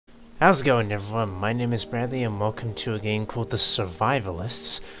How's it going, everyone? My name is Bradley and welcome to a game called the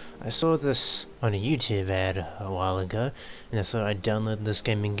Survivalists. I saw this on a YouTube ad a while ago and I thought I'd download this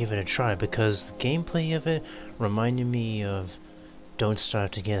game and give it a try because the gameplay of it reminded me of Don't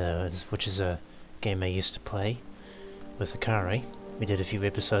Starve Together, which is a game I used to play with Akari. We did a few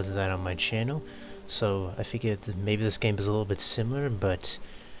episodes of that on my channel, so I figured that maybe this game is a little bit similar but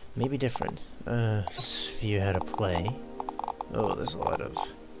maybe different. Let's view how to play. Oh, there's a lot of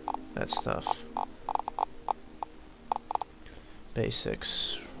that stuff.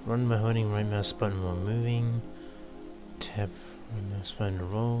 Basics. Run by holding right mouse button while moving. Tap right mouse button to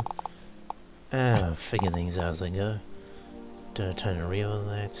roll. Figure things out as I go. Don't have time to read all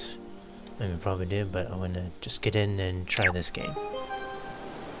that. I mean, probably did, but I want to just get in and try this game.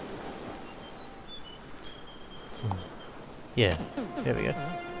 Yeah, there we go.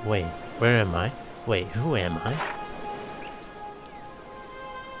 Wait, where am I? Wait, who am I?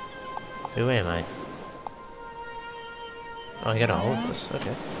 Who am I? Oh, I gotta hold this,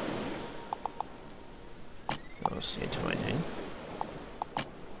 okay. I'll see it to my name.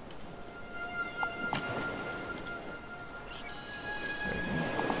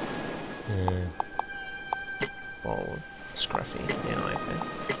 Bald, scruffy, yeah, I like that.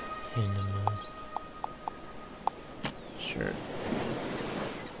 And sure.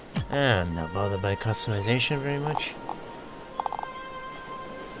 I'm not bothered by customization very much.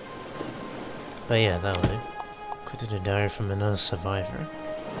 But yeah, that'll do. Quitted a diary from another survivor.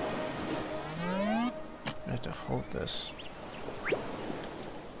 I have to hold this.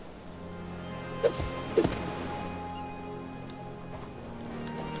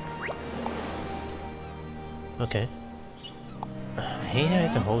 Okay. I hate I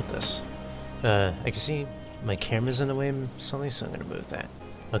have to hold this. I can see my camera's in the way suddenly, so I'm gonna move that.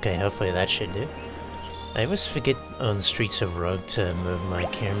 Okay, hopefully that should do. I always forget on the Streets of Rogue to move my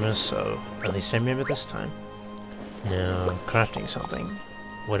camera, so at least I remember this time. Now, crafting something.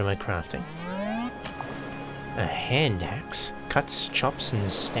 What am I crafting? A hand axe. Cuts, chops, and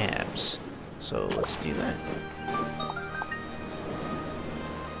stabs. So let's do that.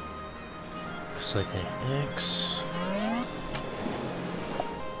 Select the axe.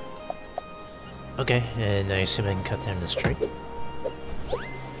 Okay, and I assume I can cut down this tree.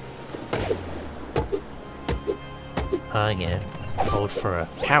 Yeah. Hold for a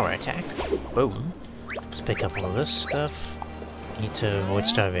power attack. Boom. Let's pick up all this stuff. Need to avoid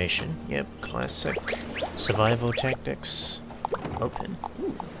starvation. Yep, classic. Survival tactics. Open.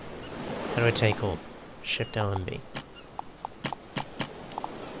 Ooh. How do I take hold? Shift L and B.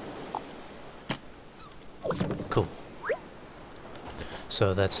 Cool.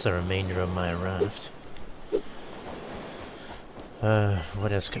 So that's the remainder of my raft.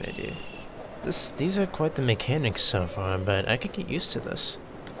 What else can I do? These are quite the mechanics so far, but I could get used to this.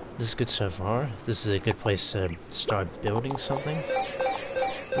 This is good so far. This is a good place to start building something.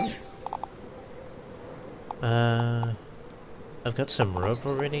 I've got some rope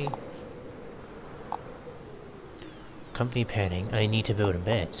already. Comfy padding. I need to build a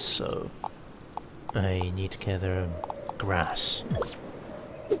bed, so I need to gather grass.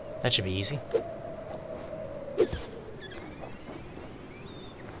 That should be easy.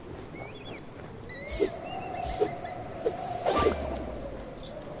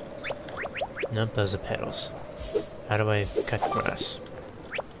 Nope, those are petals. How do I cut grass?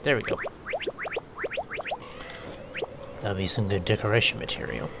 There we go. That'll be some good decoration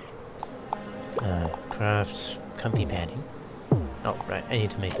material. Craft comfy padding. Oh, right, I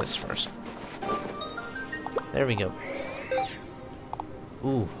need to make this first. There we go.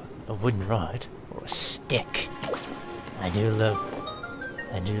 Ooh, a wooden rod or a stick. I do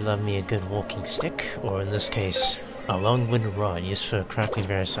love me a good walking stick, or in this case, a long wooden rod used for crafting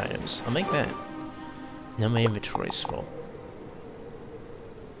various items. I'll make that. Now my inventory's full.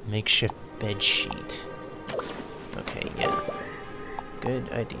 Makeshift bed sheet. Okay, yeah. Good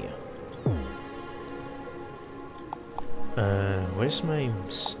idea. Where's my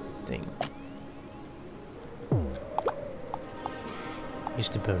thing?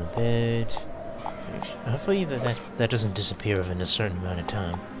 Used to build a bed. Hopefully that doesn't disappear within a certain amount of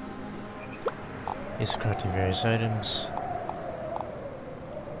time. Used for crafting various items.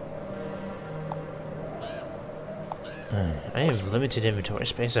 I have limited inventory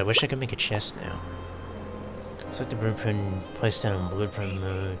space. I wish I could make a chest now. Select the blueprint, place down in blueprint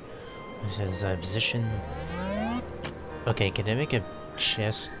mode. Desired position. Okay, can I make a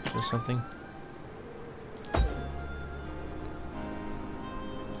chest or something?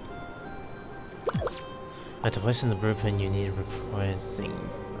 To place in the blueprint, you need a required thing.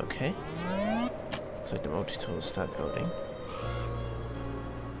 Okay. Select the multi-tool to start building.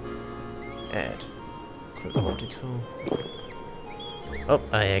 Add. Quick multi-tool. Oh,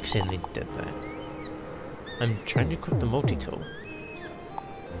 I accidentally did that. I'm trying to equip the multi-tool.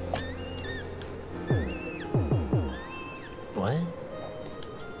 What?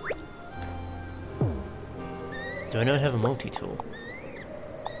 Do I not have a multi-tool?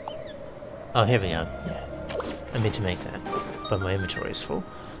 Oh, here we go. Yeah. I meant to make that. But my inventory is full.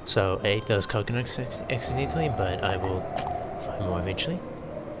 So I ate those coconuts accidentally, but I will find more eventually.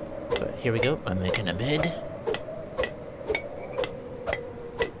 But here we go. I'm making a bed.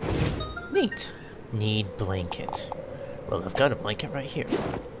 Neat. Need blanket. Well, I've got a blanket right here.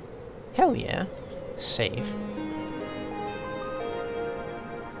 Hell yeah. Save.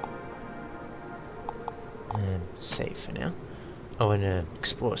 And save for now. I want to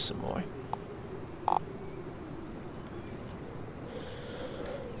explore some more.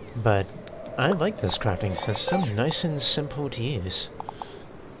 But I like this crafting system. Nice and simple to use.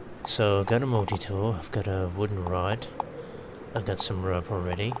 So I've got a multi-tool. I've got a wooden rod. I've got some rope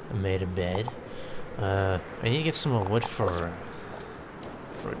already. I made a bed. I need to get some more wood for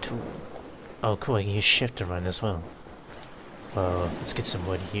a tool. Oh, cool! I can use shift to run as well. Let's get some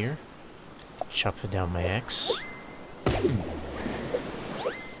wood here. Chop it down my axe.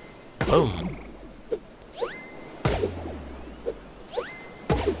 Boom!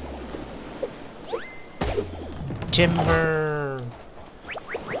 Timber!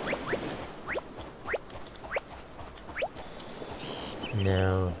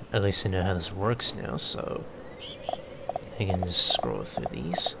 Now, at least I know how this works now, so I can just scroll through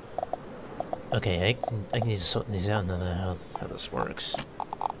these. Okay, I need to sort these out now that I know how this works.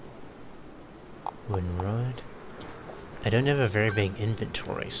 Wooden rod. I don't have a very big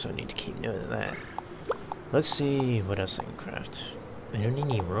inventory, so I need to keep note of that. Let's see what else I can craft. I don't need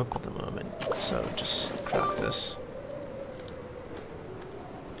any rope at the moment, so just craft this.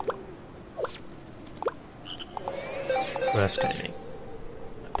 What else can I make?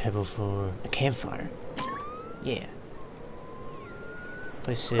 A pebble floor, a campfire. Yeah.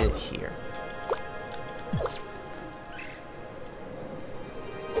 Place it here.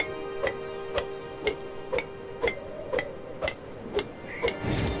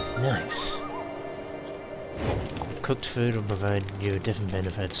 Nice. Cooked food will provide you different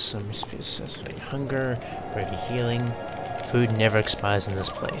benefits. Some recipes satisfy hunger, ready healing. Food never expires in this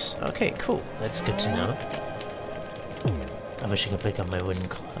place. Okay, cool. That's good to know. I wish I could pick up my wooden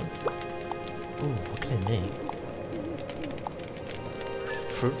club. Ooh, what can I make?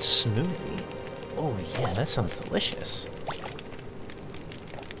 Fruit smoothie. Oh yeah, that sounds delicious.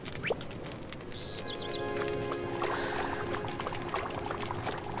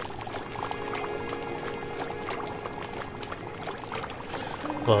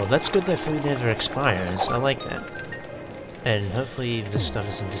 Well, that's good that food never expires. I like that. And hopefully this stuff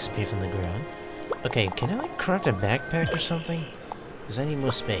doesn't disappear from the ground. Okay, can I like craft a backpack or something? Because I need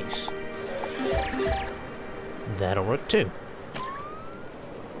more space. That'll work too.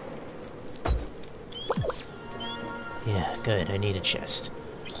 Yeah, good. I need a chest.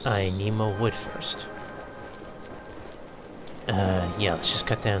 I need more wood first. Yeah, let's just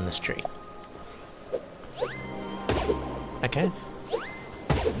cut down this tree. Okay.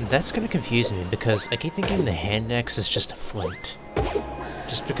 That's gonna confuse me because I keep thinking the hand axe is just a flint.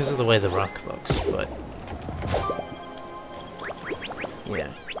 Just because of the way the rock looks, but... yeah.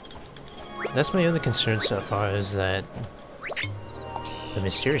 That's my only concern so far, is that... the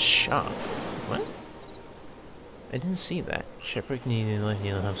mysterious shop. What? I didn't see that. Shipwreck needed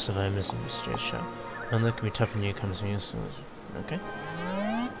to help survive this mysterious shop. Unlock can be tough for newcomers. Okay.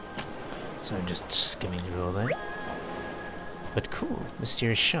 So I'm just skimming through all that. But cool,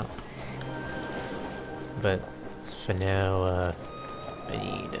 mysterious shop. But for now, I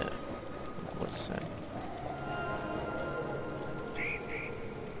need, what's that?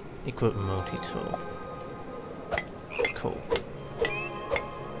 Equip multi-tool. Cool.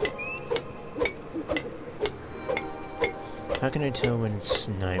 How can I tell when it's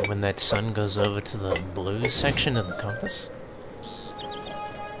night? When that sun goes over to the blue section of the compass?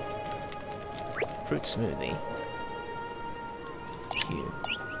 Fruit smoothie. Cute.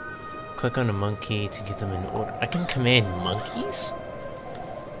 Click on a monkey to get them in order. I can command monkeys?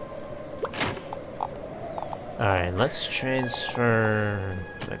 Alright, let's transfer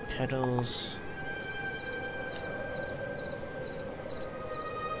my petals.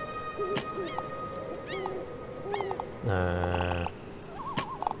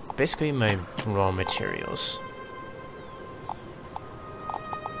 Basically my raw materials.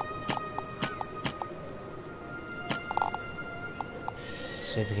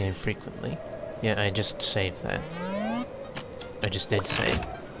 Save the game frequently. Yeah, I just saved that. I just did save.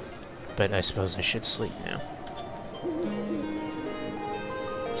 But I suppose I should sleep now.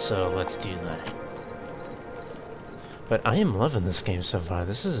 So let's do that. But I am loving this game so far.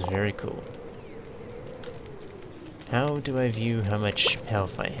 This is very cool. How do I view how much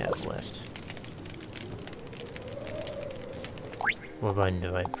health I have left? What button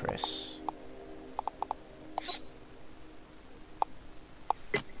do I press?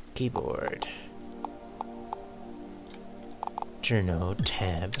 Keyboard. Journal,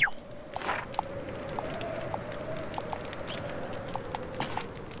 tab.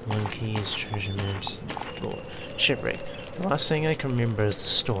 Monkeys, treasure maps, lore. Shipwreck. The last thing I can remember is the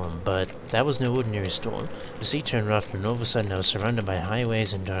storm, but that was no ordinary storm. The sea turned rough, and all of a sudden I was surrounded by high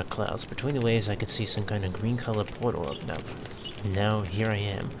waves and dark clouds. Between the waves I could see some kind of green-colored portal open up. And now here I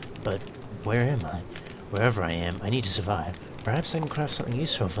am. But where am I? Wherever I am, I need to survive. Perhaps I can craft something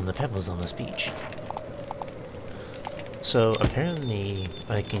useful from the pebbles on this beach. So apparently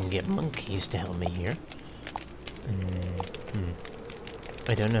I can get monkeys to help me here.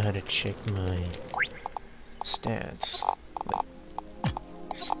 I don't know how to check my stats.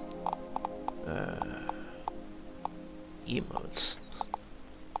 Emotes.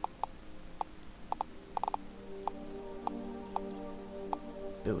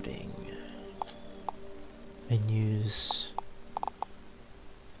 Building. Menus.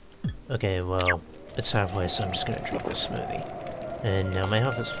 Okay, well, it's halfway, so I'm just gonna drink this smoothie. And now my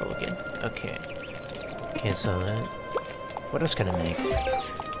health is full again. Okay. Cancel that. What else can I make?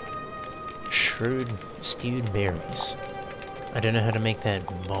 Stewed berries. I don't know how to make that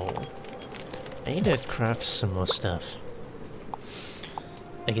bowl. I need to craft some more stuff.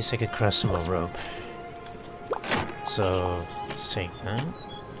 I guess I could craft some more rope. So, let's take that.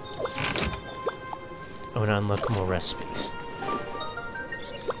 I want to unlock more recipes.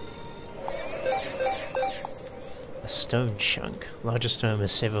 A stone chunk. Larger stone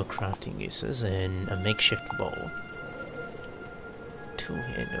with several crafting uses, and a makeshift bowl. Tool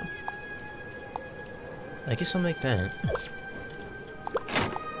handle. I guess I'll make that.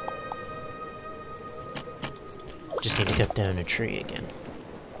 Just need to cut down a tree again.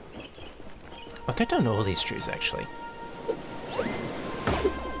 I'll cut down all these trees, actually.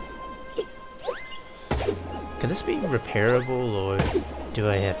 Can this be repairable, or do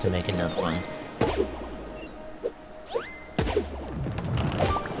I have to make another one?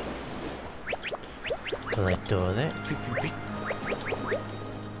 Collect all that.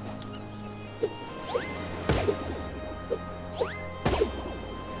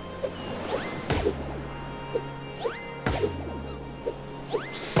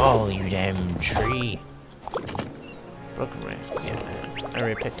 Fall, you damn tree! Broken raft. Yeah, I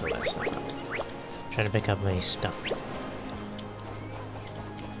already picked all that stuff up. Trying to pick up my stuff.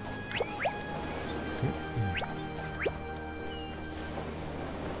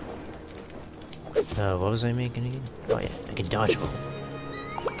 What was I making again? Oh yeah, I can dodge roll.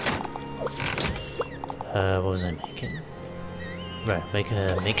 What was I making? Right, make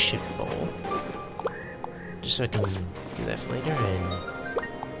a makeshift bowl. Just so I can do that for later, and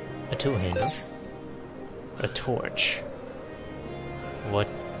a tool handle. A torch. What?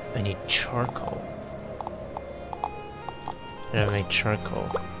 I need charcoal. How do I make charcoal?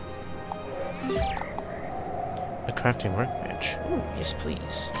 A crafting workbench. Ooh, yes,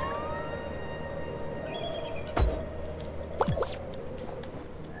 please.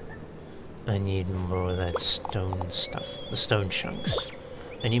 I need more of that stone stuff. The stone chunks.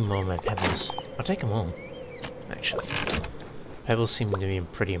 I need more of my pebbles. I'll take them all, actually. Pebbles seem to be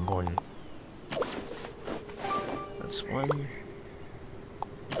pretty important. That's one.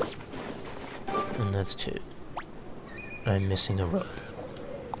 And that's two. I'm missing a rope.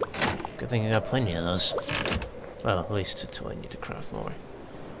 Good thing I got plenty of those. Well, at least until I need to craft more.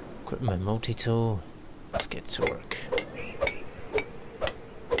 Equip my multi-tool. Let's get to work.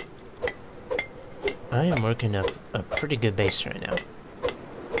 I am working up a pretty good base right now.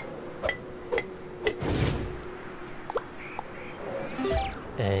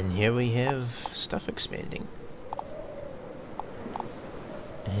 And here we have stuff expanding.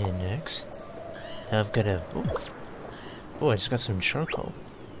 And next, I've got a... Oh, I just got some charcoal.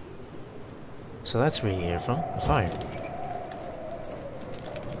 So that's where you hear from, a fire.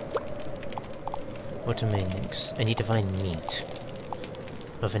 What to make next? I need to find meat.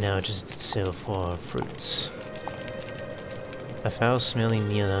 But for now, just sell for fruits. A foul-smelling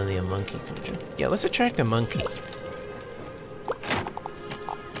meal only a monkey could drink. Yeah, let's attract a monkey.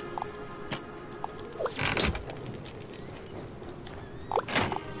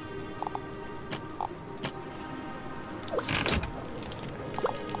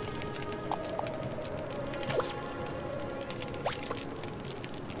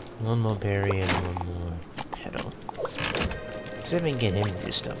 One more berry and one more petal. See if I can get him to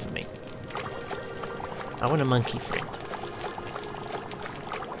do stuff for me. I want a monkey friend.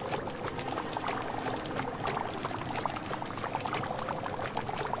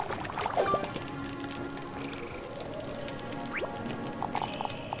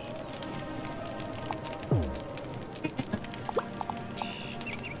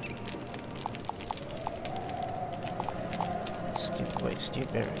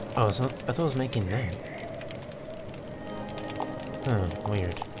 Stupid berry. Oh, I thought I was making that. Huh,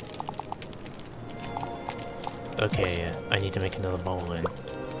 weird. Okay, I need to make another bowl then.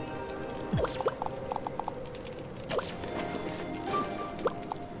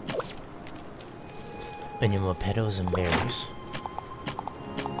 Any more petals and berries.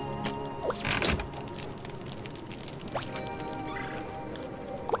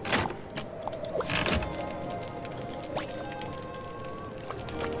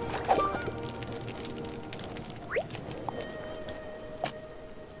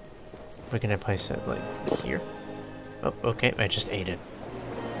 Where can I place that? Like, here? Oh, okay, I just ate it.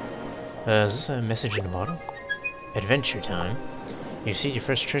 Is this a message in a bottle? Adventure time. You see your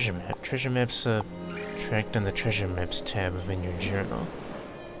first treasure map. Treasure maps, tracked on the treasure maps tab within your journal.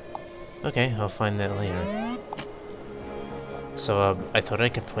 Okay, I'll find that later. So, I thought I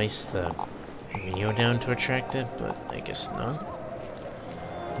could place the video down to attract it, but I guess not.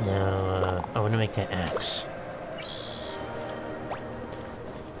 Now, I want to make that axe.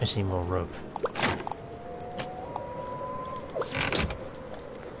 I just need more rope.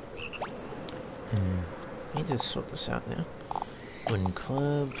 I need to sort this out now. Wooden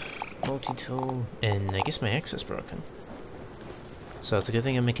club, multi-tool, and I guess my axe is broken. So it's a good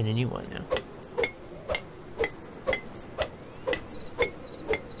thing I'm making a new one now.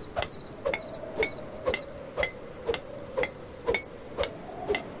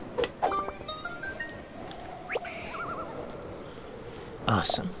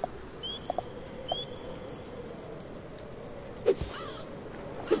 Awesome.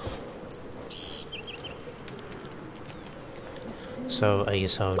 So I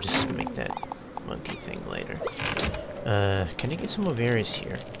guess I'll just make that monkey thing later. Can I get some more berries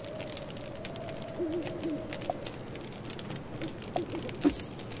here?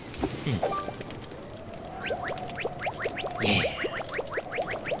 Yeah.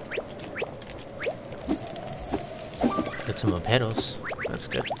 Got some more petals. That's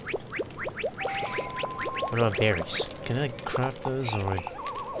good. What about berries? Can I craft those or...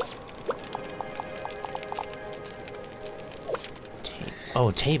 Oh,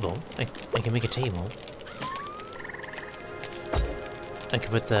 table. I can make a table. I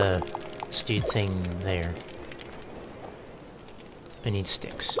could put the stewed thing there. I need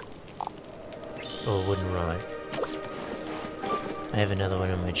sticks. Oh, a wooden rod. I have another one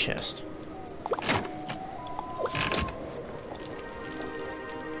in my chest.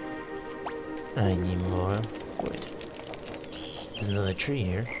 I need more wood. There's another tree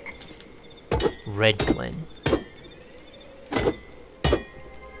here. Red Glen.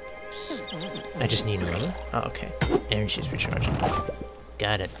 I just need another. Oh, okay. Energy's recharging.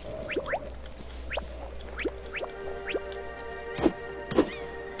 Got it.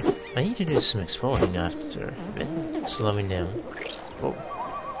 I need to do some exploring after a bit. Slowing down. Whoa.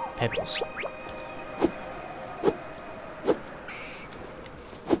 Pebbles.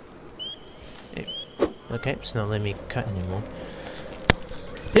 Okay, it's not letting me cut anymore.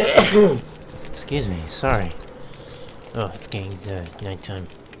 Excuse me, sorry. Oh, it's getting nighttime.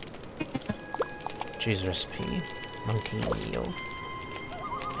 Cheese recipe. Monkey meal.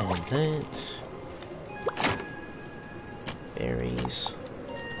 And that. Berries.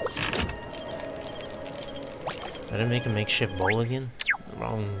 Did I make a makeshift bowl again?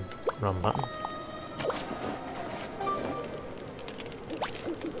 Wrong button.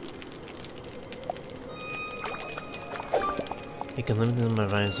 You can limit the number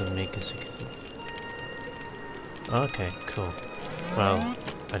of items and make it. Okay, cool. Well,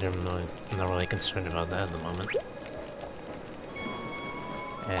 I don't know. I'm not really concerned about that at the moment.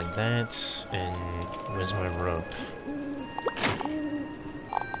 Add that, and where's my rope?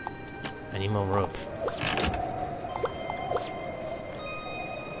 I need more rope.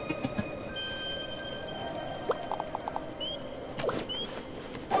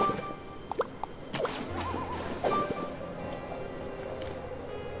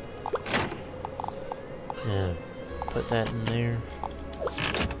 Yeah, put that in there.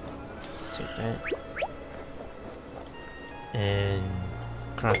 Take that. And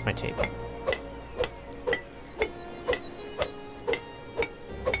craft my table.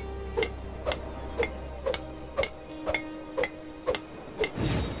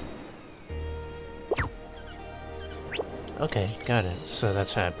 Okay, got it. So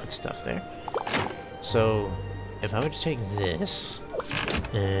that's how I put stuff there. So, if I were to take this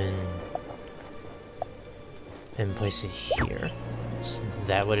and place it here,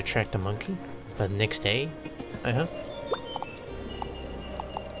 that would attract a monkey. But next day, I hope.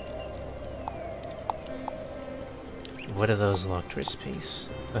 What are those locked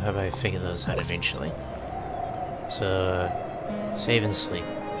recipes? I'll have I figure those out eventually. So, save and sleep.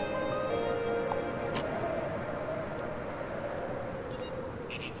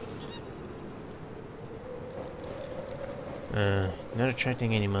 Not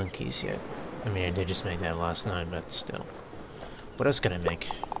attracting any monkeys yet. I mean, I did just make that last night, but still. What else can I make?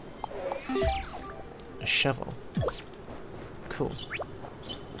 A shovel. Cool.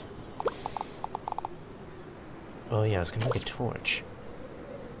 Oh yeah, I was gonna make a torch.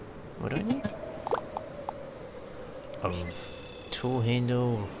 What do I need? Tool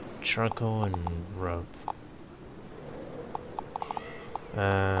handle, charcoal, and rope.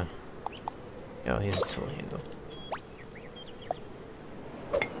 Oh, here's a tool handle.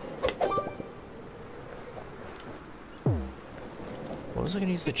 What was I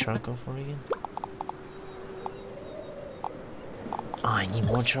gonna use the charcoal for again? Oh, I need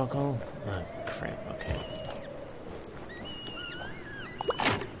more charcoal? Oh, crap, okay.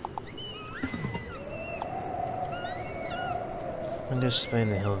 I'm just playing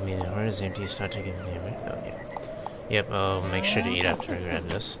the hill of me. The heart is empty, start taking damage. Oh, yeah. Yep, I'll make sure to eat after I grab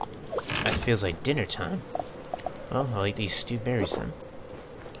this. That feels like dinner time. Well, I'll eat these stewed berries then.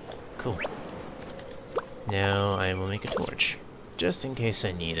 Cool. Now I will make a torch. Just in case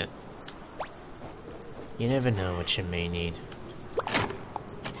I need it. You never know what you may need.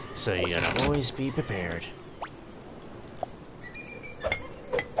 So you gotta always be prepared.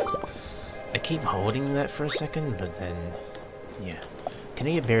 I keep holding that for a second, but then... yeah. Can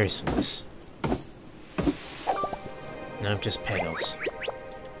I get berries from this? Nope, just petals.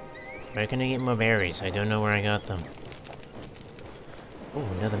 Where can I get more berries? I don't know where I got them. Oh,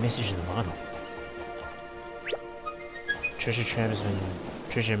 another message in the bottle.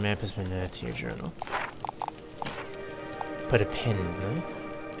 Treasure map has been added to your journal. Put a pen in there.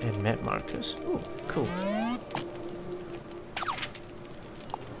 Add map markers. Oh, cool.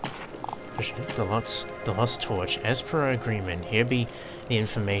 The lost torch. As per our agreement, here be the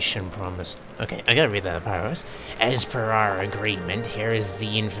information promised. Okay, I gotta read that part. As per our agreement, here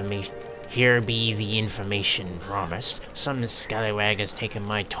be the information promised. Some scallywag has taken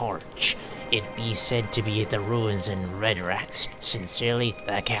my torch. It be said to be at the ruins in Red Rats. Sincerely,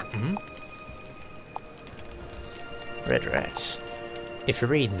 the captain. Red Rats. If you're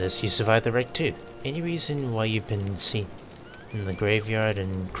reading this, you survived the wreck too. Any reason why you've been seen in the graveyard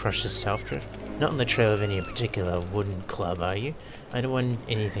and Crush's South Drift? Not on the trail of any particular wooden club, are you? I don't want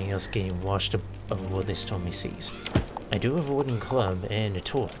anything else getting washed up overboard this stormy seas. I do have a wooden club and a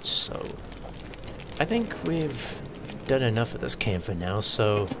torch, so... I think we've done enough of this camp for now,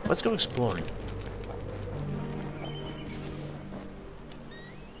 so let's go exploring.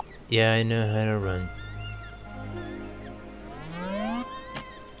 Yeah, I know how to run.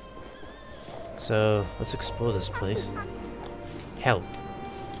 So, let's explore this place. Help.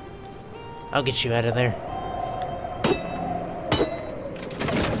 I'll get you out of there.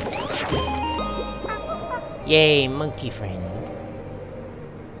 Yay, monkey friend.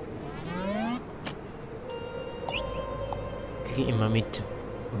 To get your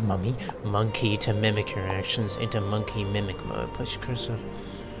monkey to mimic your actions, into monkey mimic mode. Place your cursor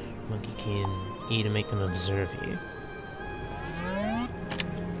monkey key and E to make them observe you.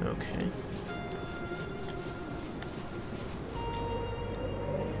 Okay.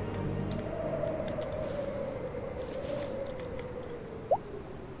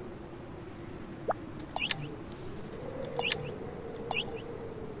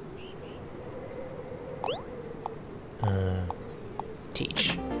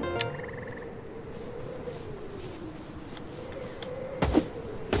 Teach.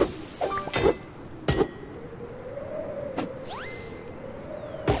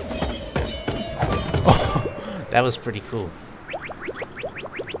 Oh, that was pretty cool.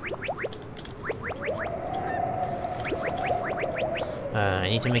 I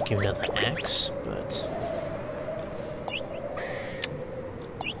need to make you another axe, but...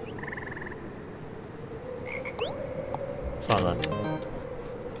 follow.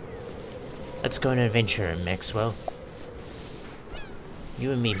 Let's go on an adventure, Maxwell.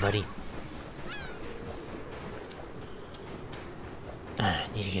 You and me, buddy.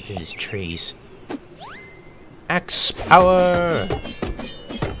 Need to get through these trees. Axe power!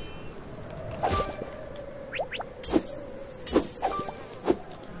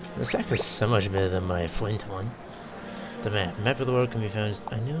 This axe is so much better than my flint one. The map. Map of the world can be found.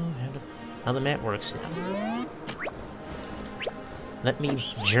 I know how the map works now. Let me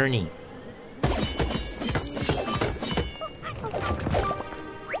journey.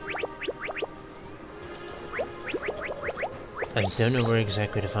 I don't know where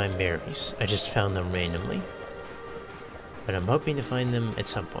exactly to find berries. I just found them randomly. But I'm hoping to find them at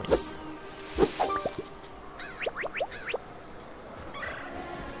some point.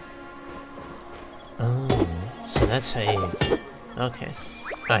 Oh, so that's how you... Okay.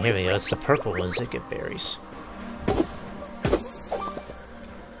 Ah, here we go. It's the purple ones that get berries.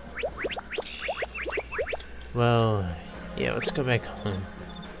 Well, yeah, let's go back home.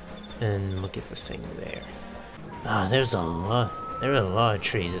 And look at the thing there. Ah, there are a lot of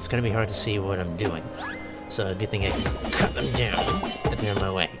trees. It's gonna be hard to see what I'm doing. So, good thing I can cut them down if they're in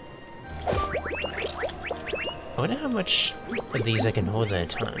my way. I wonder how much of these I can hold at a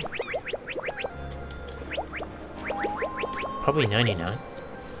time. Probably 99.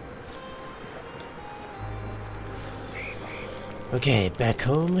 Okay, back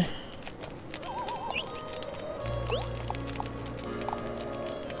home.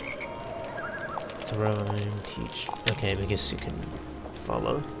 Throwing, teach. Okay, I guess you can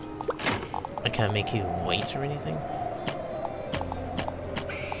follow. I can't make you wait or anything.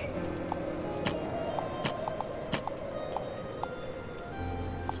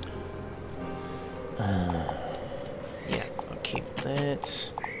 Yeah, I'll keep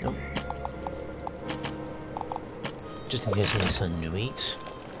that. Nope. Just in case I need something to eat.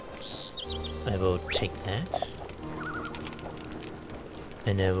 I will take that.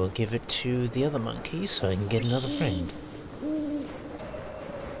 And I will give it to the other monkey so I can get another friend.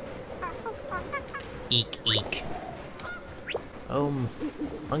 Eek, eek. Oh,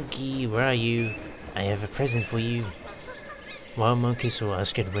 monkey, where are you? I have a present for you. Wild monkeys will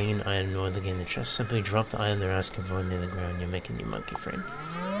ask you to bring an item in order to gain the trust. Simply drop the item they're asking for near the ground. You're making your monkey friend.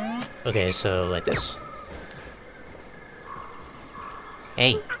 Okay, so like this.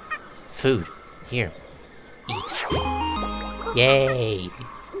 Hey, food. Here, eat. Yay!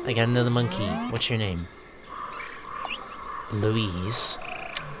 I got another monkey. What's your name? Louise.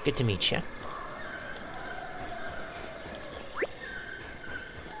 Good to meet ya.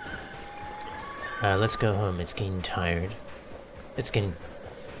 Let's go home. It's getting tired. It's getting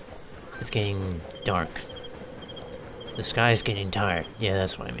dark. The sky's getting tired. Yeah,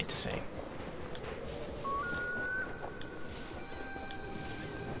 that's what I meant to say.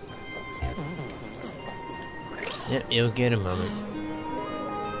 Yep, you'll get a moment.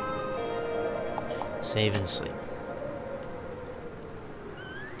 Save and sleep.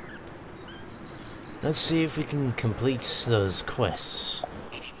 Let's see if we can complete those quests.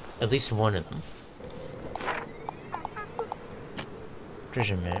 At least one of them.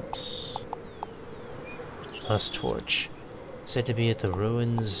 Treasure maps. Lost torch. Said to be at the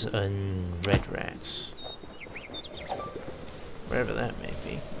ruins in Red Rats. Wherever that may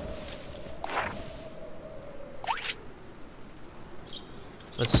be.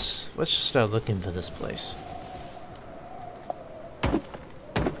 Let's just start looking for this place.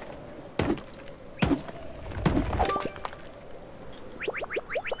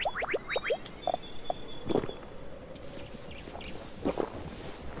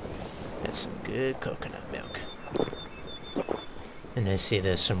 That's some good coconut milk. And I see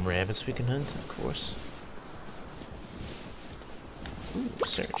there's some rabbits we can hunt, of course. Ooh,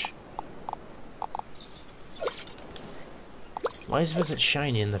 search. Why was it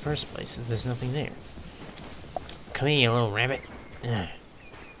shiny in the first place if there's nothing there? Come here, you little rabbit. Ugh. I'll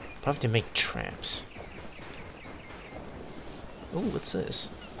have to make traps. Ooh, what's this?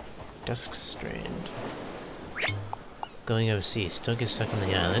 Dusk Strand. Going overseas. Don't get stuck on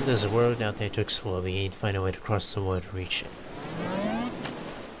the island. There's a world out there to explore, but you need to find a way to cross the water to reach it.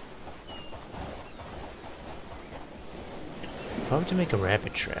 I'll have to make a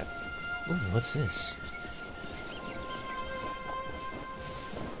rabbit trap. Ooh, what's this?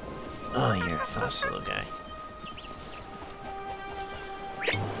 Oh, you're a fast little guy.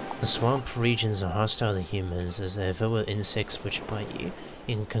 The swamp regions are hostile to humans as they are filled with insects which bite you.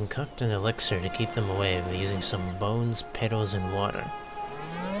 You can concoct an elixir to keep them away by using some bones, petals, and water.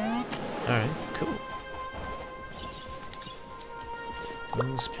 Alright, cool.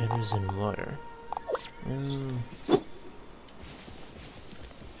 Bones, petals, and water.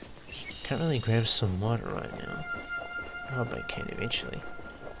 Can't really grab some water right now. I hope I can eventually.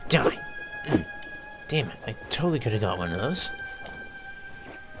 Die! Damn it, I totally could have got one of those.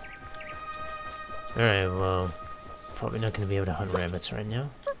 Alright, well, probably not going to be able to hunt rabbits right now.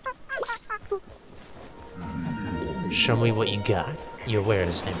 Show me what you got. Your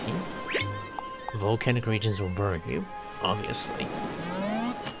wares empty. Volcanic regions will burn you. obviously.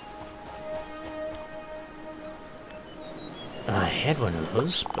 I had one of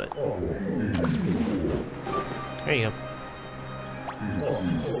those, but... There you go.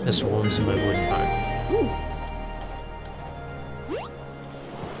 This warms my wooden heart.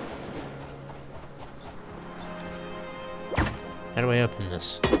 How do I open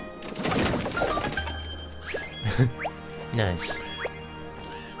this? Nice.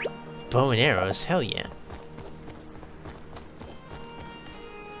 Bow and arrows, hell yeah.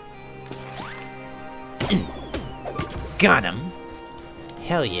 Got him!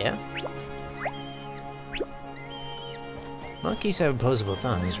 Hell yeah. Monkeys have opposable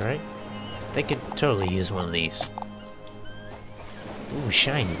thumbs, right? They could totally use one of these. Ooh,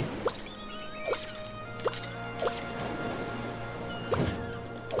 shiny.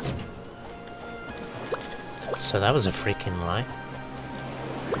 So that was a freaking lie.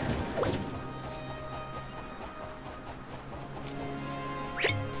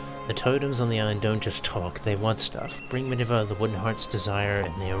 The totems on the island don't just talk, they want stuff. Bring whatever the wooden hearts desire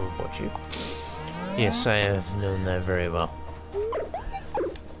and they'll reward you. Yes, I have known that very well.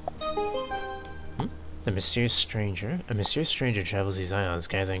 The mysterious stranger. A mysterious stranger travels these islands,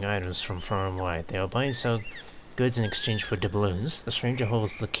 gathering items from far and wide. They will buy and sell goods in exchange for doubloons. The stranger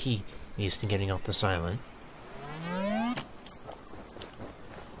holds the key to getting off this island.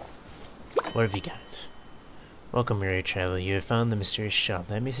 What have you got? Welcome, weary traveler. You have found the mysterious shop.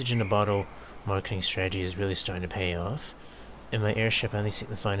 That message in a bottle marketing strategy is really starting to pay off. In my airship, I only seek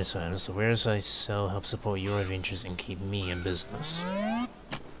the finest items. The wares I sell help support your adventures and keep me in business.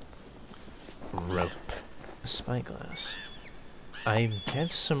 Rope. A spyglass. I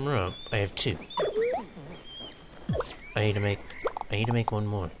have some rope. I have 2. I need to make one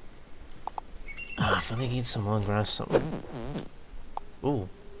more. Ah, if only I get some long grass somewhere. Ooh.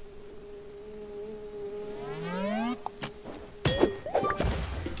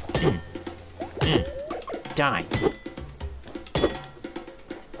 Die.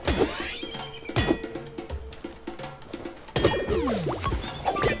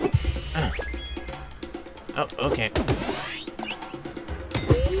 Oh, okay.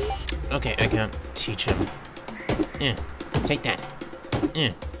 Okay, I can't teach him. Take that.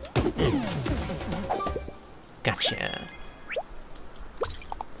 Gotcha.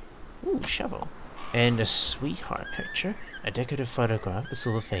 Ooh, shovel. And a sweetheart picture. A decorative photograph. It's a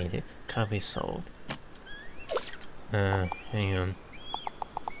little faded. Can't be sold. Hang on.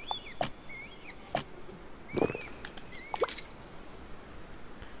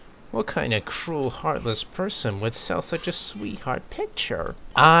 What kind of cruel, heartless person would sell such a sweetheart picture?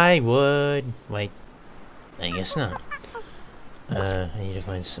 I would. Wait. I guess not. I need to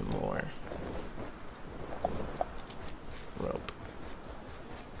find some more rope.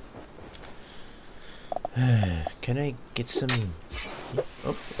 Can I get some...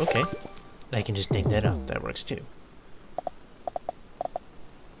 Oh, okay. I can just dig that up. That works too.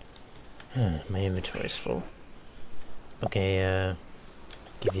 My inventory's full. Okay,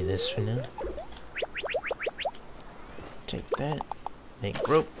 give you this for now. Take that. Make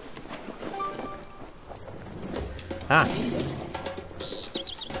rope. Ah!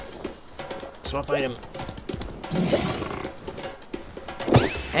 Swap item.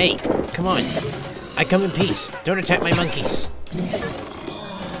 Hey, come on. I come in peace. Don't attack my monkeys.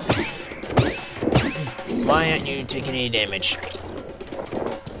 Why aren't you taking any damage?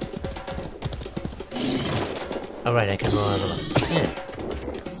 Alright, I can roll them up.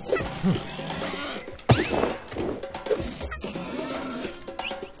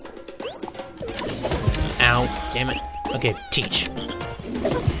 Ow, damn it. Okay, teach.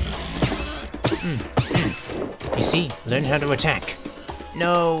 You see, learn how to attack.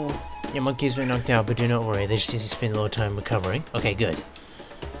 No! Your monkey's been knocked out, but do not worry, they just need to spend a little time recovering. Okay, good.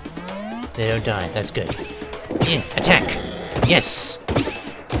 They don't die, that's good. Attack! Yes!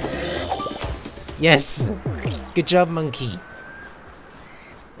 Yes! Good job, monkey.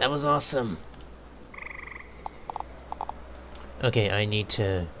 That was awesome. Okay, I need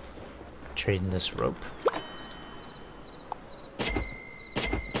to trade in this rope.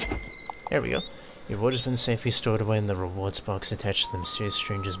 There we go. Your reward has been safely stored away in the rewards box attached to the mysterious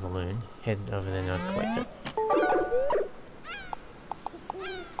stranger's balloon. Head over there now to collect it.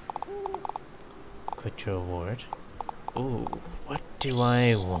 Quit your reward. Ooh, what do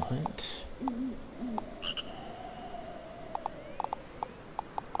I want?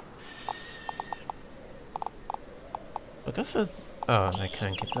 I'll go for... Oh, I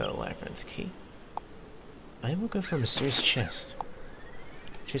can't get the labyrinth key. I will go for a mysterious chest.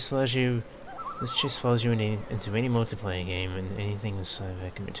 Chest allows you... This chest follows you into any multiplayer game, and anything inside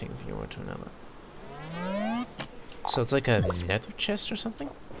that can be taken from you one to another. So it's like a nether chest or something?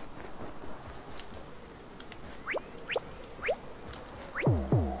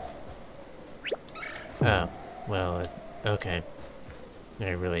 Oh, well, okay. I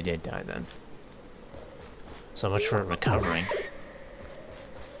really did die then. So much for recovering.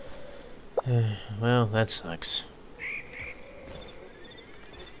 Well, that sucks.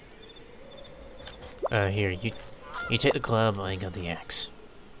 Here, you take the club, I got the axe.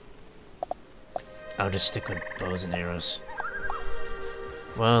 I'll just stick with bows and arrows.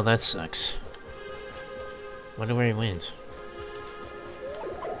 Well, that sucks. Wonder where he went.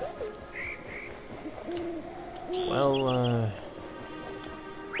 Well,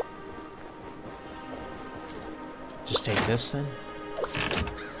 just take this then.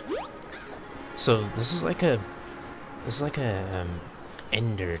 So this is like a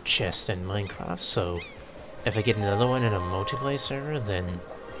ender chest in Minecraft. So if I get another one in a multiplayer server, then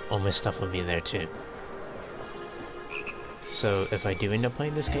all my stuff will be there too. So if I do end up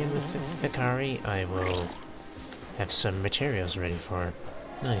playing this game with Hikari, I will have some materials ready for it.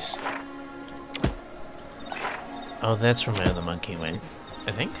 Nice. Oh, that's where my other monkey went,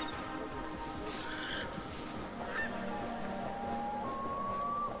 I think.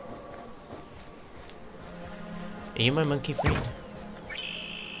 Are you my monkey friend?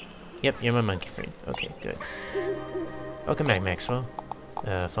 Yep, you're my monkey friend. Okay, good. Welcome back, Maxwell.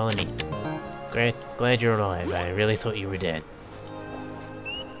 Follow me. Great, glad you're alive. I really thought you were dead.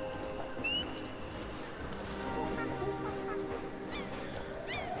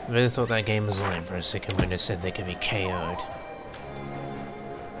 I really thought that game was alive for a second when it said they could be KO'd.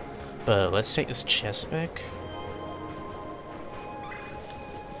 But let's take this chest back.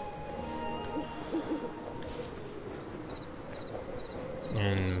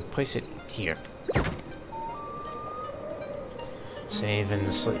 And place it here. Save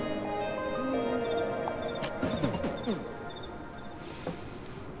and sleep.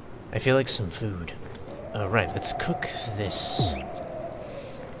 I feel like some food. Alright, let's cook this.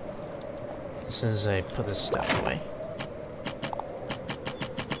 As soon as I put this stuff away.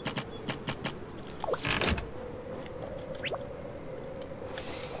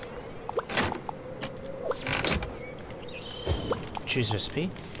 Choose recipe.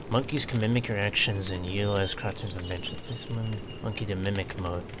 Monkeys can mimic your actions and utilize crafting conventions. This monkey to mimic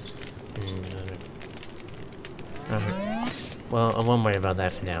mode. Well, I won't worry about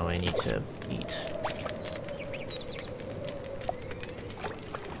that for now. I need to eat.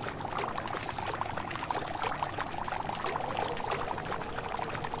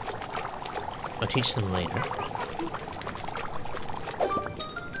 I'll teach them later.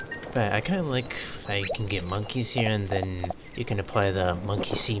 But I kind of like if I can get monkeys here and then you can apply the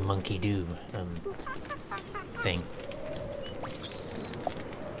monkey see, monkey do thing.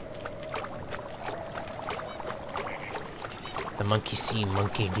 The monkey see,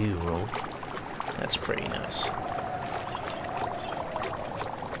 monkey do roll. That's pretty nice.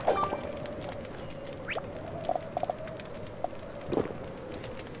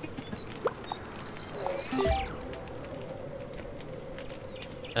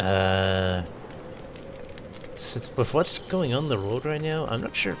 So with what's going on the road right now, I'm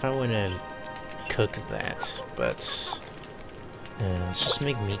not sure if I want to cook that, but let's just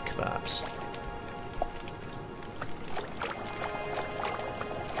make meat kebabs.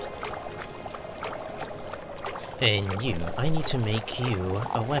 And you, I need to make you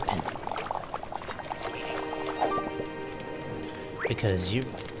a weapon. Because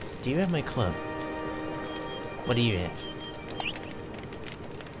do you have my club? What do you have?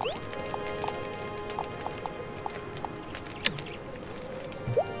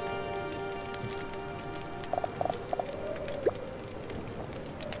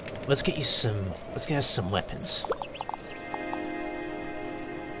 Let's get us some weapons.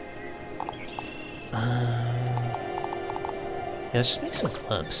 Yeah, let's just make some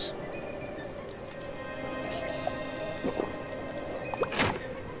clubs.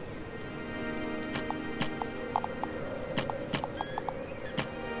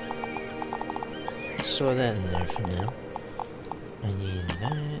 Let's throw that in there for now. I need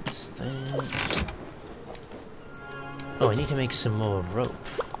that. Oh, I need to make some more rope.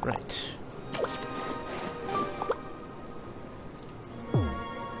 Right.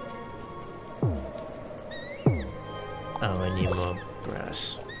 Oh, I need more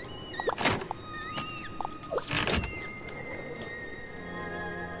grass.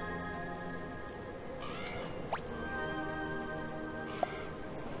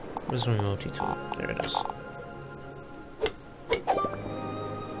 Where's my multi-tool? There it is.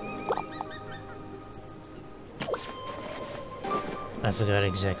 I forgot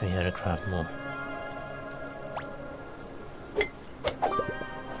exactly how to craft more.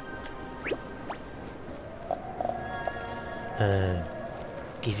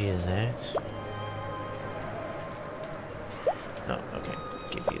 Give you that. Oh, okay.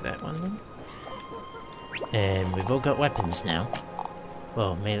 Give you that one then. And we've all got weapons now.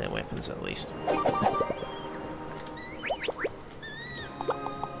 Well, melee weapons at least.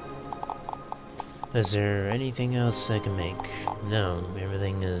 Is there anything else I can make? No,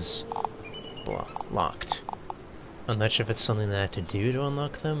 everything is locked. I'm not sure if it's something that I have to do to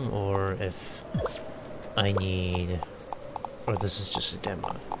unlock them, or if I need... or this is just a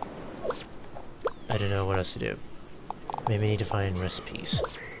demo. I don't know what else to do. Maybe I need to find recipes.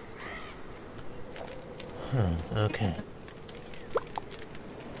 Okay.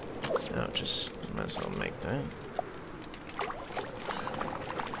 Oh, just might as well make that.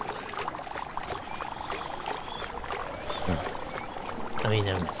 I mean,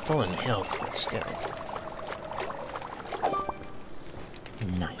 I'm full in health, but still.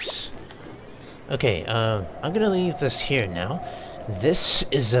 Nice. Okay, I'm gonna leave this here now. This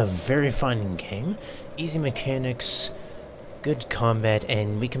is a very fun game. Easy mechanics, good combat,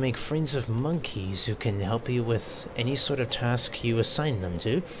 and we can make friends with monkeys who can help you with any sort of task you assign them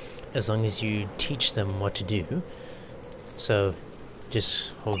to, as long as you teach them what to do. So,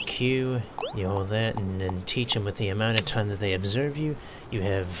 just hold Q, you hold that, and then teach them with the amount of time that they observe you. You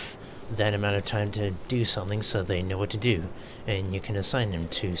have that amount of time to do something so they know what to do, and you can assign them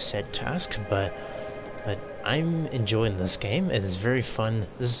to said task. But I'm enjoying this game. It is very fun.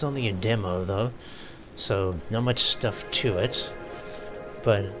 This is only a demo though, so not much stuff to it,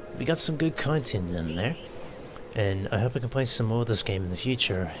 but we got some good content in there, and I hope I can play some more of this game in the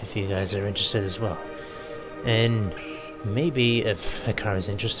future if you guys are interested as well. And maybe if Hikari's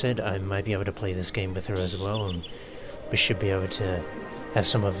interested, I might be able to play this game with her as well, and we should be able to have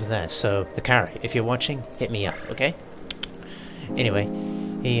some of that. So, Hikari, if you're watching, hit me up, okay? Anyway,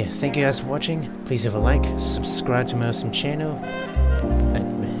 hey, thank you guys for watching. Please leave a like, subscribe to my awesome channel.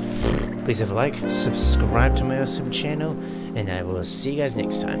 Please leave a like, subscribe to my awesome channel, and I will see you guys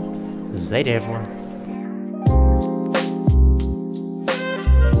next time. Later, everyone.